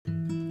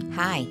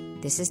Hi,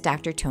 this is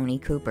Dr. Tony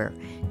Cooper.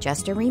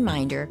 Just a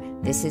reminder,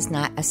 this is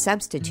not a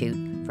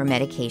substitute for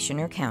medication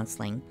or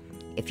counseling.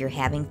 If you're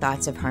having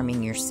thoughts of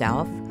harming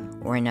yourself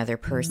or another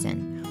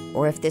person,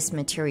 or if this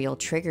material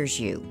triggers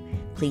you,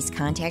 please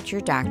contact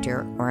your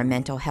doctor or a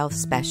mental health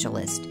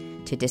specialist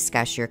to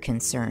discuss your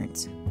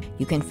concerns.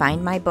 You can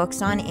find my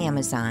books on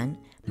Amazon,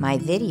 my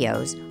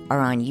videos are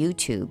on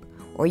YouTube,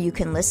 or you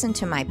can listen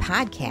to my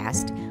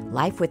podcast,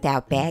 Life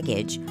Without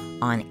Baggage,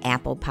 on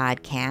Apple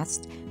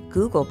Podcasts,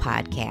 Google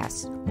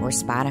Podcasts, or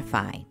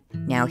Spotify.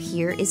 Now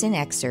here is an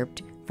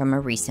excerpt from a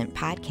recent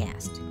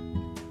podcast.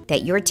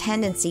 That your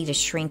tendency to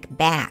shrink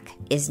back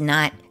is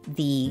not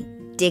the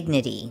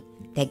dignity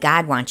that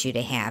God wants you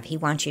to have. He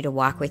wants you to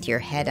walk with your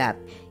head up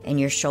and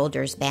your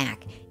shoulders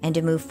back and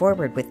to move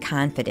forward with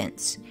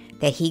confidence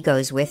that He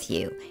goes with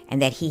you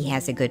and that He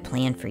has a good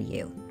plan for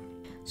you.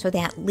 So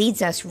that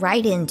leads us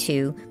right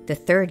into the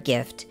third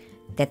gift,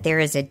 that there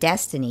is a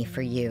destiny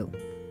for you.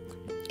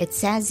 It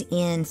says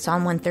in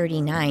Psalm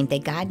 139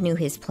 that God knew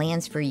His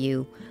plans for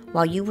you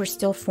while you were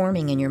still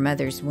forming in your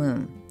mother's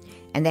womb,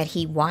 and that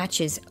He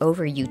watches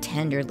over you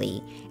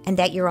tenderly, and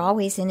that you're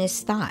always in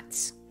His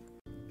thoughts.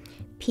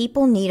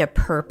 People need a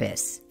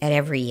purpose at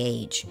every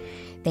age.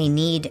 They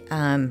need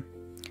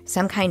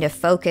some kind of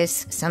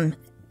focus,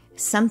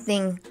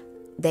 something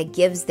that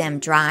gives them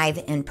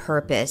drive and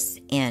purpose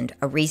and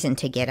a reason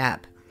to get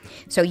up.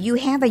 So you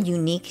have a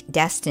unique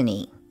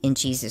destiny in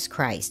Jesus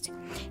Christ.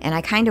 And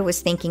I kind of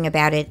was thinking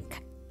about it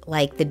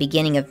like the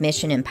beginning of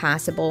Mission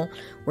Impossible,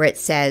 where it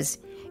says,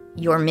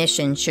 your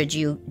mission, should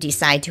you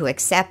decide to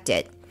accept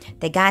it,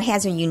 that God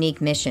has a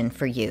unique mission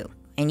for you.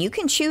 And you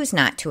can choose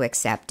not to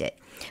accept it.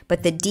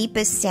 But the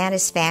deepest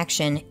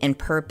satisfaction and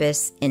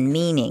purpose and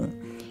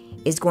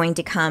meaning is going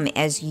to come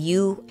as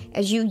you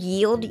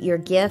yield your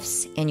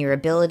gifts and your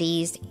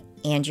abilities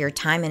and your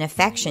time and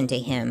affection to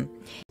Him.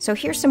 So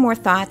here's some more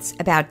thoughts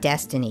about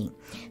destiny.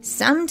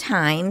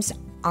 Sometimes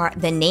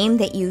the name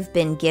that you've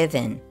been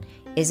given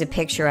is a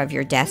picture of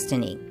your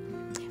destiny.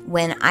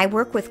 When I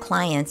work with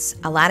clients,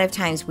 a lot of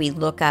times we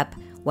look up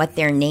what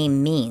their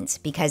name means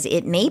because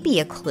it may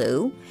be a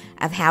clue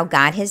of how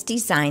God has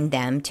designed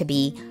them to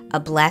be a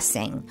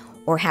blessing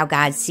or how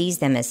God sees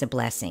them as a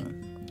blessing.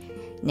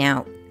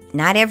 Now,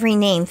 not every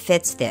name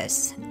fits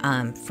this.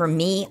 For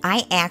me,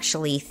 I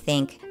actually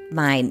think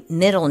my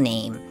middle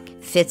name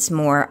fits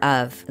more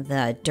of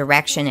the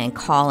direction and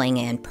calling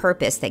and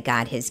purpose that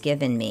God has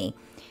given me.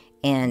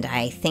 And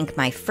I think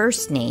my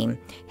first name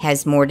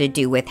has more to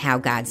do with how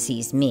God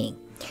sees me.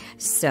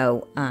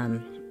 So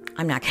I'm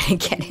not going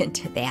to get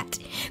into that.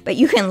 But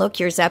you can look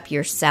yours up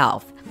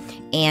yourself.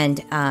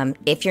 And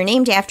if you're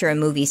named after a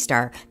movie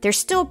star, there's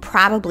still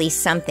probably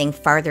something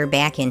farther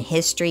back in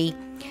history,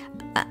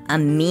 a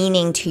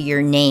meaning to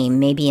your name,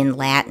 maybe in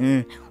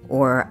Latin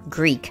or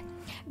Greek,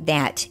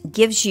 that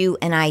gives you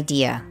an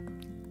idea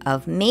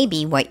of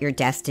maybe what your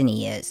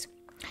destiny is.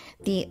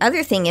 The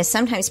other thing is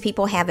sometimes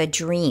people have a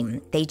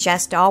dream. They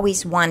just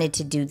always wanted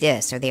to do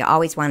this or they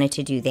always wanted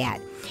to do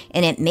that.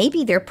 And it may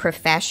be their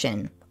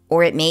profession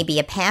or it may be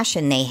a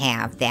passion they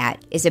have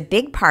that is a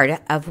big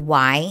part of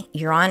why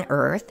you're on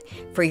earth,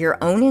 for your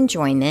own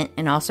enjoyment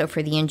and also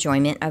for the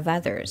enjoyment of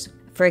others.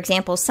 For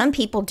example, some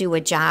people do a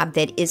job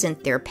that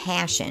isn't their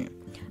passion.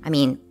 I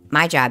mean,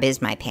 my job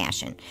is my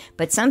passion,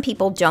 but some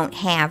people don't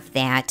have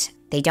that.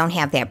 They don't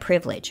have that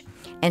privilege.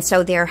 And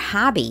so their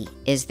hobby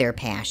is their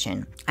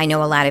passion. I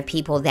know a lot of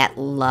people that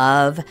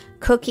love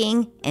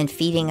cooking and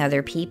feeding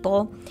other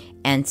people.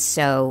 And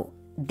so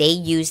they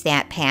use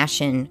that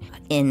passion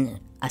in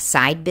a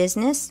side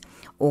business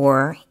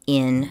or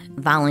in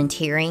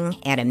volunteering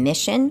at a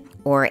mission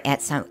or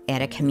at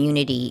a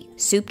community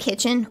soup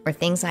kitchen or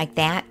things like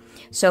that.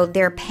 So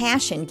their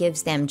passion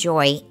gives them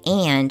joy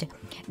and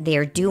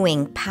they're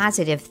doing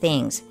positive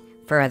things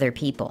for other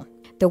people.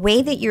 The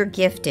way that you're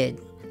gifted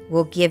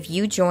will give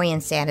you joy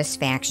and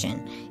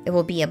satisfaction. It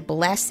will be a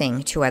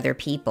blessing to other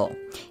people.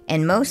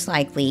 And most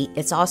likely,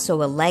 it's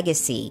also a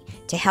legacy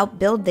to help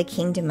build the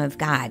kingdom of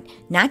God,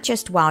 not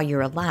just while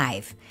you're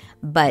alive,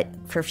 but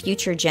for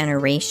future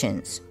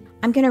generations.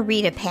 I'm going to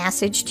read a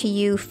passage to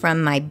you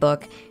from my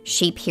book,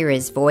 Sheep Hear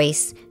His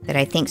Voice, that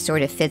I think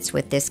sort of fits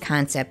with this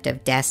concept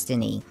of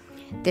destiny.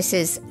 This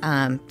is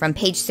from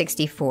page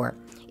 64.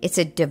 It's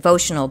a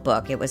devotional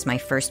book. It was my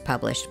first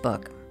published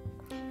book.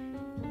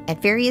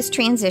 At various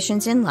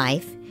transitions in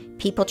life,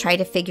 people try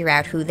to figure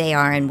out who they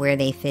are and where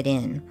they fit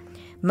in.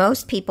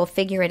 Most people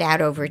figure it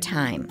out over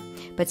time,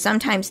 but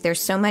sometimes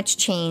there's so much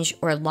change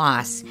or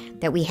loss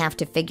that we have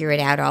to figure it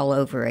out all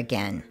over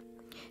again.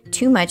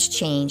 Too much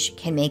change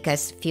can make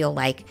us feel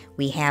like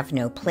we have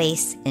no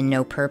place and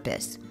no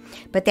purpose.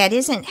 But that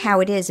isn't how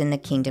it is in the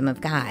kingdom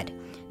of God.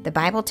 The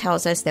Bible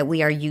tells us that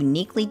we are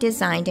uniquely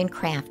designed and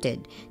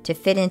crafted to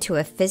fit into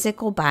a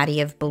physical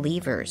body of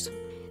believers.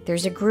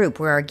 There's a group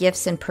where our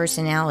gifts and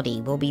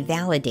personality will be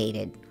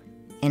validated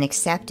and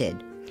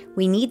accepted.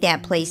 We need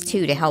that place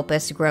too to help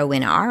us grow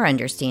in our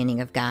understanding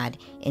of God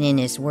and in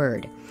His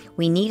Word.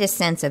 We need a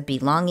sense of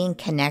belonging,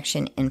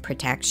 connection, and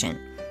protection.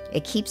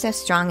 It keeps us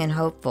strong and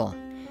hopeful.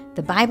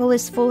 The Bible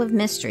is full of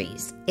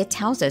mysteries. It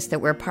tells us that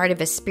we're part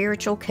of a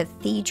spiritual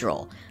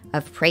cathedral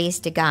of praise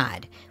to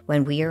God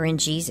when we are in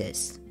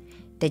Jesus,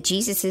 that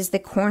Jesus is the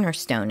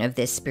cornerstone of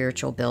this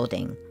spiritual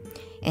building,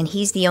 and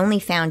He's the only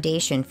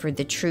foundation for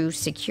the true,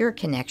 secure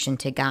connection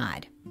to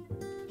God.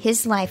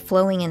 His life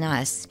flowing in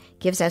us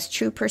gives us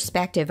true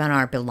perspective on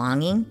our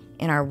belonging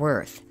and our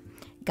worth.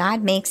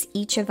 God makes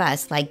each of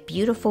us like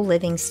beautiful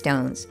living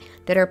stones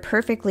that are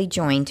perfectly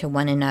joined to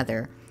one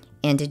another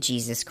and to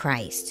Jesus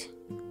Christ.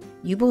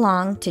 You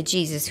belong to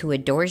Jesus, who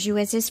adores you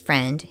as His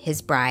friend,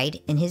 His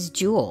bride, and His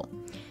jewel.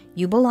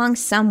 You belong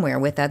somewhere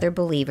with other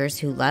believers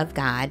who love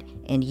God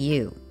and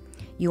you.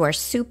 You are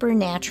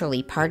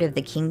supernaturally part of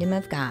the kingdom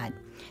of God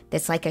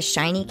that's like a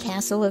shiny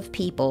castle of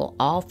people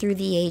all through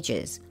the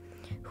ages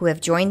who have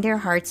joined their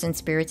hearts and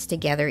spirits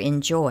together in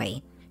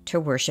joy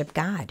to worship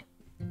God.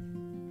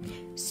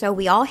 So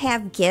we all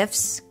have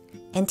gifts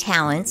and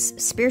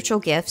talents, spiritual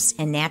gifts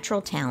and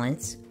natural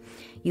talents.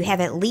 You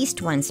have at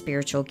least one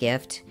spiritual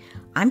gift.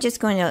 I'm just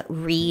going to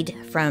read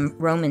from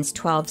Romans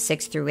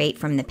 12:6-8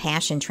 from the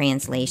Passion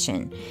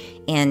Translation.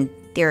 And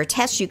there are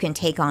tests you can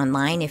take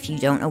online if you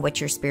don't know what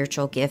your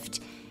spiritual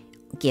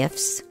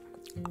gifts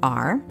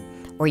are,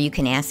 or you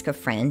can ask a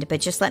friend,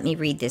 but just let me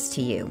read this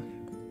to you.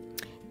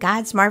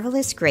 God's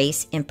marvelous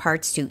grace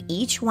imparts to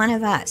each one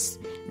of us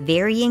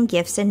varying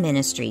gifts and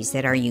ministries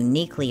that are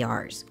uniquely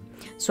ours.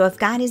 So if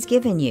God has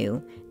given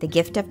you the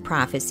gift of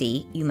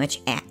prophecy, you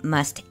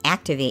must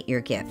activate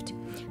your gift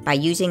by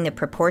using the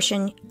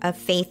proportion of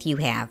faith you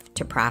have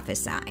to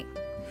prophesy.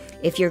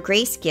 If your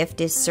grace gift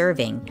is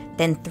serving,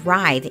 then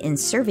thrive in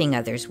serving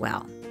others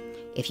well.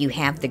 If you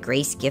have the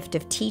grace gift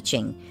of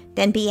teaching,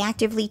 then be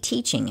actively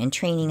teaching and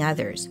training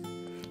others.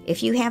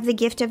 If you have the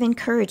gift of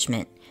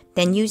encouragement,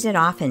 then use it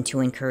often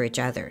to encourage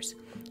others.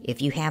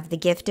 If you have the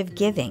gift of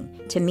giving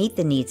to meet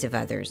the needs of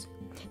others,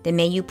 then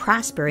may you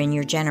prosper in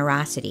your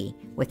generosity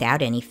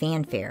without any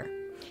fanfare.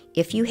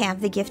 If you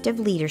have the gift of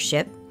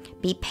leadership,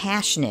 be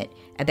passionate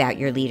about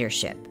your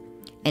leadership.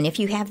 And if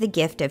you have the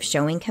gift of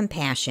showing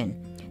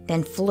compassion,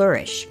 then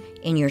flourish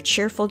in your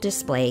cheerful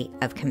display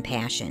of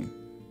compassion.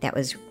 That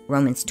was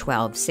Romans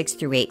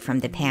 12:6-8 from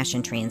the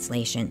Passion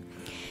Translation.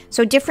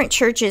 So different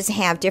churches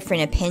have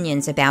different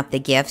opinions about the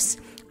gifts.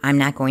 I'm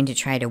not going to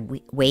try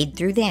to wade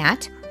through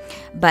that,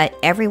 but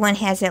everyone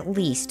has at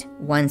least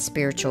one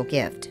spiritual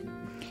gift.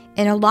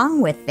 And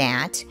along with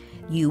that,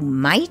 you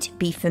might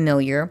be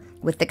familiar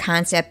with the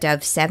concept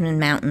of 7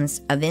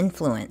 mountains of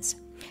influence,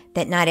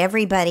 that not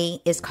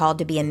everybody is called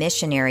to be a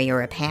missionary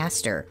or a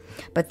pastor,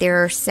 but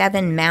there are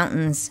 7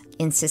 mountains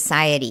in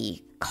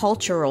society,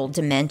 cultural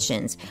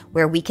dimensions,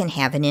 where we can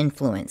have an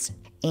influence.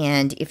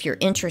 And if you're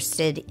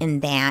interested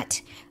in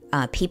that,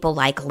 people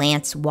like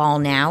Lance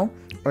Wallnau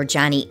or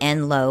Johnny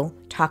Enlow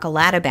talk a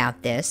lot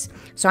about this.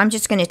 So I'm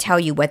just going to tell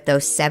you what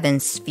those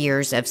 7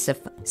 spheres of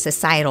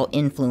societal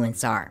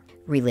influence are.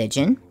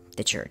 Religion,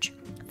 the church,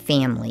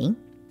 family,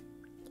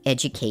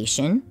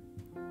 education,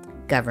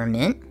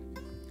 government,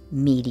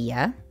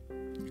 media,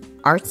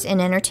 arts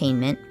and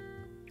entertainment,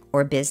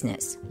 or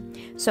business.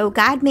 So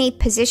God may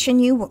position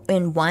you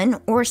in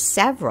one or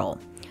several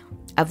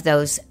of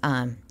those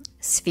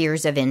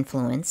spheres of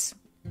influence.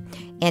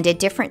 And at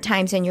different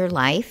times in your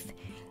life,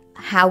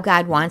 how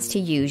God wants to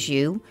use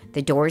you,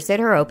 the doors that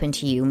are open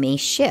to you may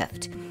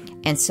shift.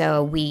 And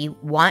so we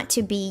want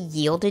to be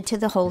yielded to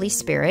the Holy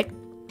Spirit.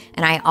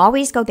 And I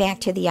always go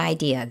back to the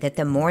idea that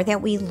the more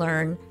that we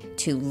learn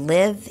to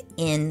live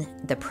in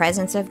the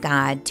presence of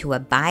God, to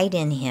abide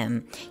in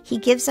Him, He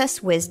gives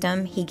us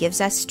wisdom, He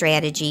gives us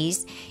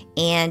strategies,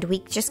 and we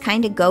just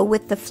kind of go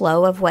with the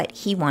flow of what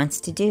He wants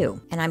to do.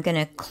 And I'm going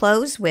to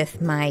close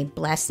with my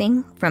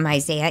blessing from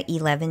Isaiah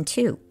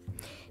 11:2.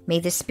 May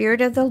the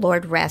Spirit of the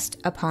Lord rest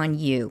upon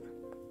you,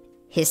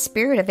 His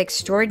Spirit of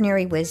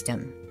extraordinary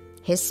wisdom,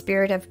 His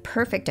Spirit of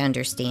perfect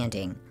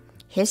understanding,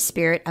 His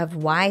Spirit of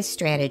wise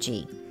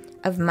strategy,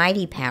 of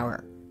mighty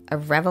power,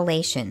 of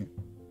revelation,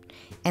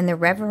 and the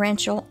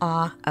reverential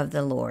awe of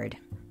the Lord.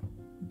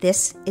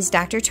 This is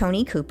Dr.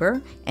 Tony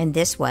Cooper, and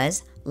this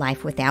was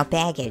Life Without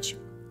Baggage.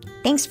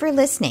 Thanks for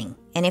listening,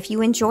 and if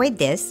you enjoyed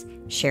this,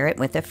 share it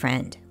with a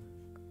friend.